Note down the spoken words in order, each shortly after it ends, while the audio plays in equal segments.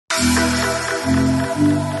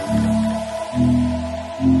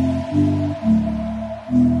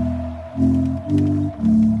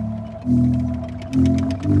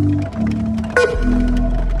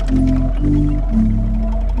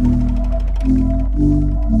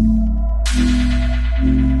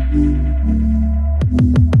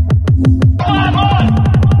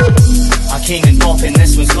King and bopping,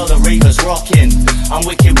 this one's got the ravers rocking. I'm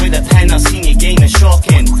wicked with a pen, I seen your game is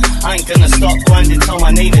shocking. I ain't gonna stop grinding till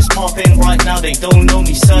my name is popping. Right now they don't know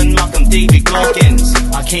me, son, like I'm David Goggins.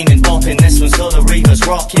 I came in bopping, this one's got the ravers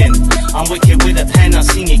rocking. I'm wicked with a pen, I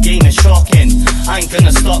seen your game is shocking. I ain't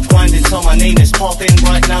gonna stop grinding till my name is popping.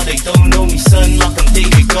 Right now they don't know me, son, like I'm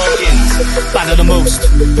David Goggins. Bad the most,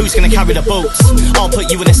 who's gonna carry the boats? I'll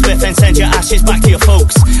put you in a spliff and send your ashes back to your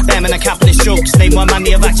folks. Them and the capitalist jokes, name one man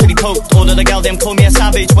they have actually poked. All of the gal them call me a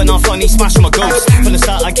savage when I finally smash my ghost. From the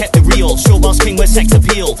start I kept it real, short boss king with sex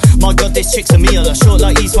appeal. My god, this chick's a meal, a short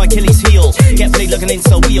like he's my Achilles heel. Get played like an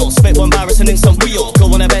instant wheel, spit one virus and instant wheel.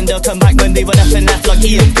 Go on a bender, come back Monday with F and F like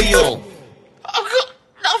Ian Beale. I've got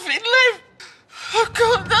nothing left. I've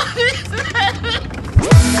got nothing left.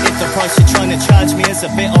 If the price you're trying to charge me is a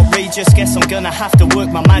bit outrageous, guess I'm gonna have to work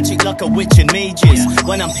my magic like a witch in mages.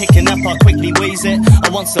 When I'm picking up I quickly waze it. I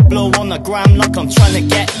want to blow on the gram like I'm trying to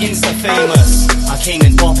get insta famous. I came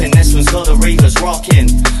in bopping, this one's got the ravers rocking.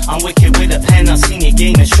 I'm wicked with a pen, I seen your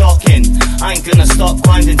game is shocking. I ain't gonna stop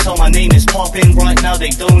grinding till my name is popping. Right now they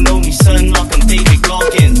don't know me, son, like I'm David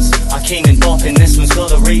Goggins. I came in bopping, this one's got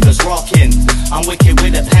the ravers rocking. I'm wicked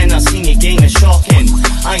with a pen, I seen your game is shocking.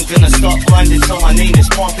 I ain't gonna stop grinding till my name is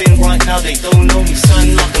popping. Right now they don't know me,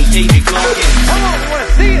 son, like I'm David Goggins. Come on, we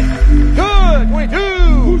wanna see it. Good, 22.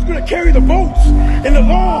 Who's gonna carry the boats and the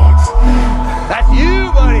logs? That's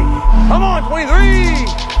you, buddy. Come on, 23.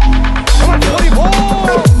 Come on,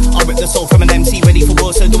 24. I rip the soul from an MC, ready for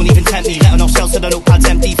war, so don't even tempt me. Letting off shells so the notepad's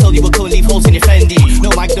empty. Fill you with cold, leave holes in your Fendi.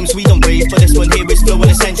 No magnums, we don't rave, but this one here is blowing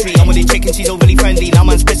a century. I'm with the chicken, she's overly friendly. Now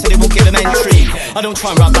man's pissed, so they won't give them entry. I don't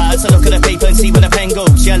try and rap bad, so look at the paper and see where the pen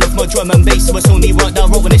goes. Yeah, I love my drum and bass, so it's only right that I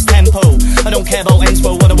wrote in its tempo. I don't care about ends,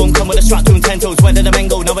 bro, what I won't come with a strap to 10 toes. Whether the men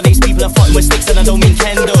go, nowadays people are fighting with sticks and I don't mean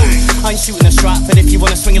kendo. I ain't shooting a strap, but if you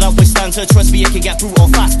wanna swing it up with Stanza, trust me, it can get brutal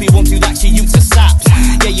fast, but you won't do that, she utes a saps.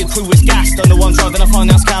 Yeah, your crew is gassed, I know I'm driving a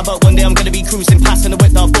finance car, but one day I'm gonna be cruising past in the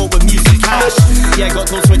whip that I bought with music cash. Yeah, got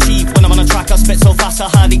goals to achieve, when I'm on a track I spit so fast I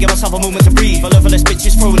hardly give myself a moment to breathe. I love how this bitch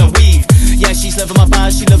is throwing a weave. Yeah, she's living my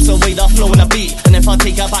bad, she loves the way that I flow and I beat. And if I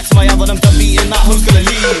take her back to my album, I'm done beating, that hoe's gonna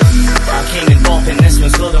leave. I came in bopping, this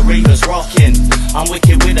one's got the ravers rocking. I'm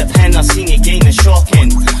wicked with a pen, I seen your game is shocking.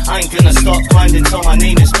 I ain't gonna stop grinding till my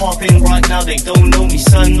name is popping. Right now they don't know me,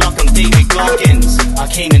 son, like I'm David Goggins. I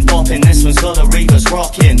came in bopping, this one's got the ravers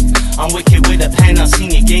rocking. I'm wicked with a pen, I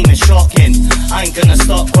seen your game is shocking. I ain't gonna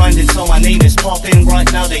stop grinding till my name is popping. Right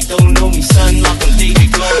now they don't know me, son, like I'm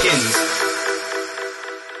David Goggins.